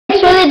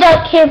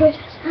got cameras.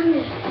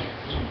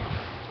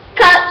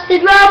 Cops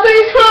and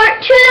robbers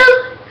part 2.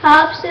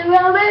 Cops and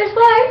robbers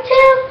part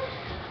 2.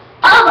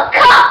 I'm a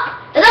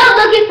cop, and I'm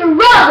looking for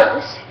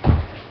robbers.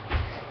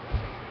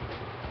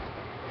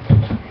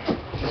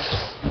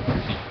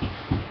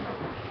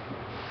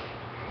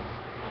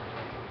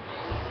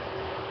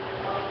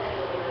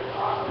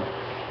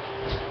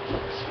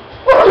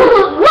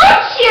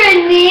 What's your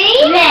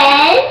name?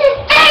 Ben.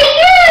 Hey,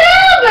 you're a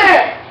robber!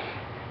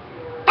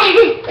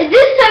 And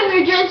this time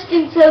you're dressed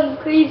in some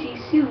crazy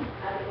suit.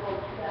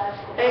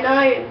 And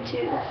I am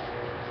too.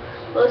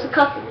 Well, it's a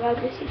cop and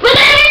robber suit. But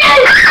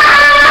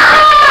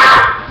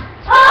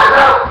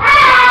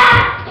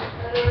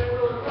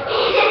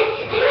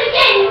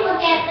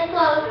look at the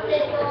clothes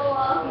that go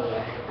off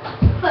here.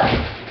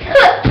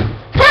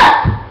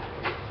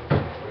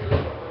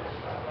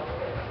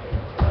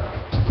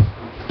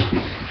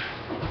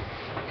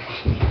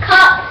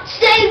 Cop,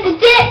 save the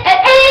day!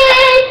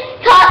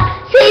 Cop,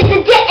 save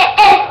the day!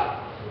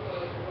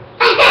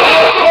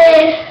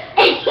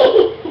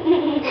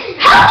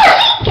 How does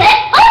he get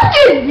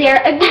under there?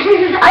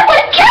 I want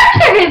to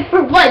capture him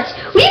for once.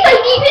 We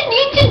might even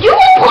need to do a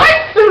part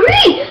 3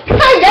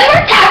 because I never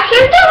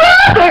captured the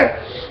robber.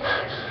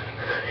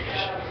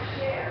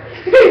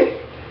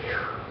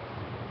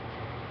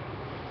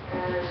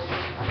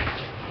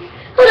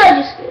 Hold on,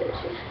 just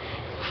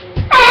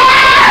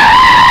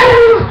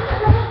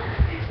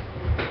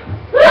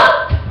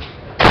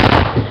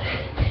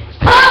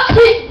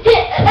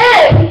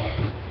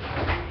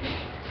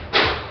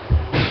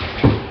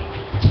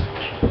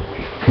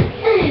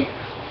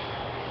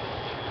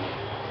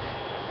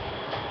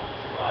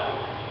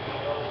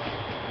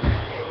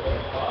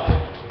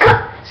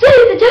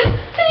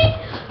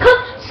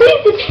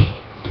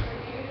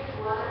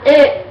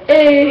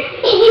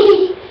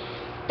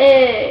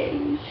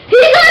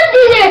he's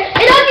under there,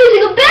 and I'm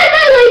using a bad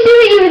guy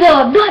lightsaber even though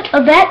I'm not a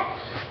bad.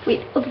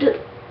 Wait,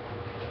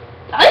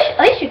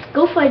 I should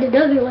go find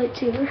another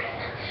lightsaber.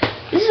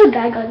 This is a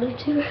bad guy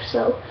lightsaber,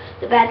 so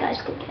the bad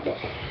guys can get it.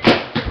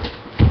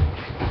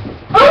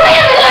 Oh wait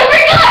a minute, I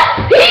forgot!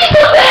 He's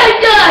the bad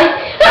guy!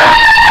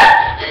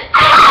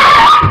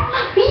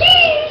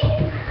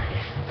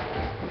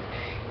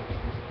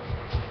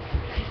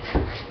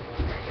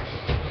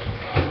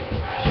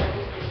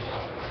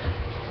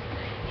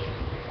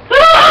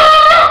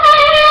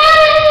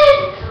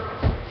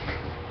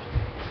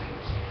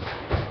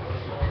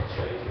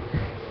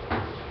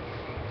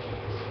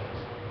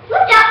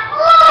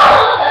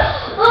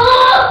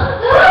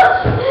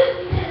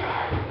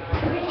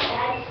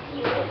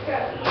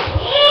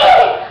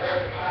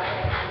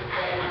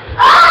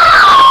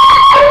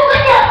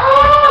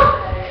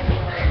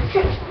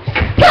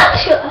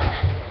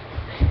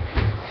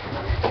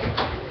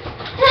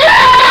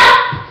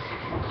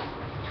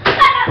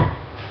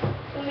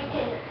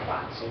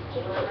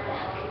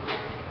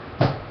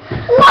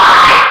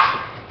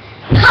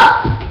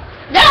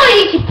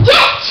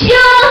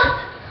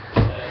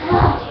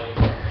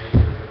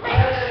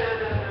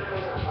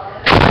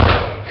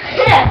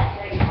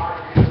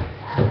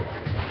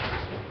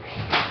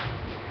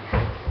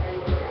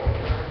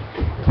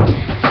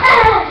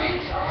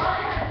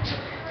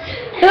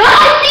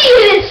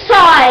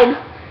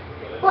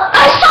 Well, I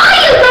saw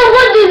you go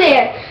under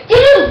there!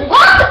 Did you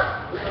lock?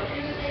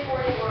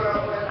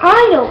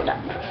 I know what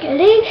I'm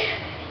getting.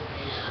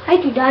 I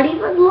do not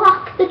even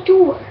lock the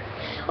door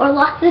or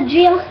lock the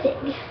jail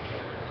thing.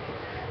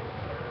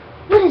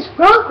 What is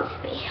wrong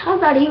with me? I'm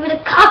not even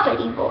a cop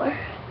anymore.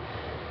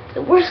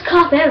 The worst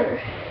cop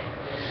ever.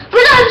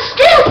 But I'm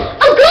still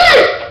a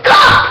good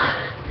cop!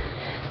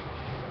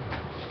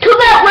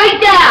 Come out right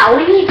now!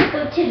 We need to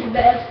go to the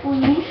bed,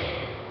 please.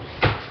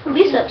 At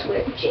least that's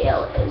where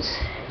jail is.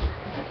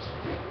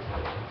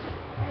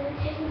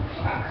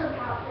 Come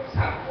out this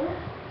time.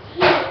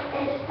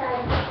 And this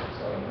time,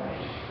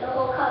 the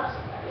whole cop's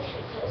this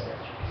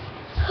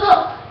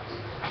time,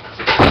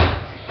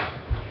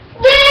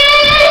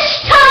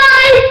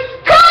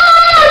 cops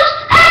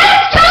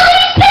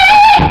actually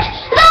think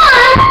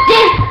not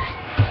this.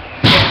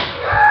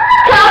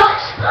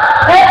 Cops,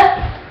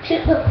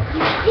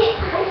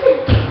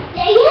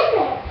 stay in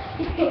there.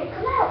 You can't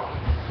come out.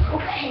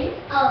 Okay,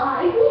 I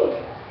will.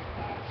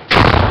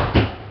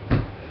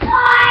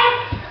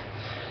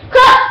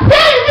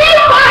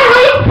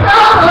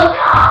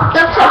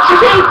 That's such a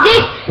big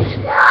day.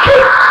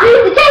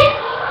 Save the day.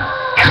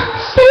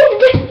 Save the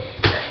day.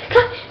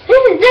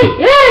 Save the day.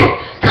 Yeah.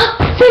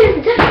 Save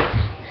the day.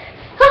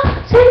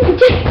 Save the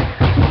day.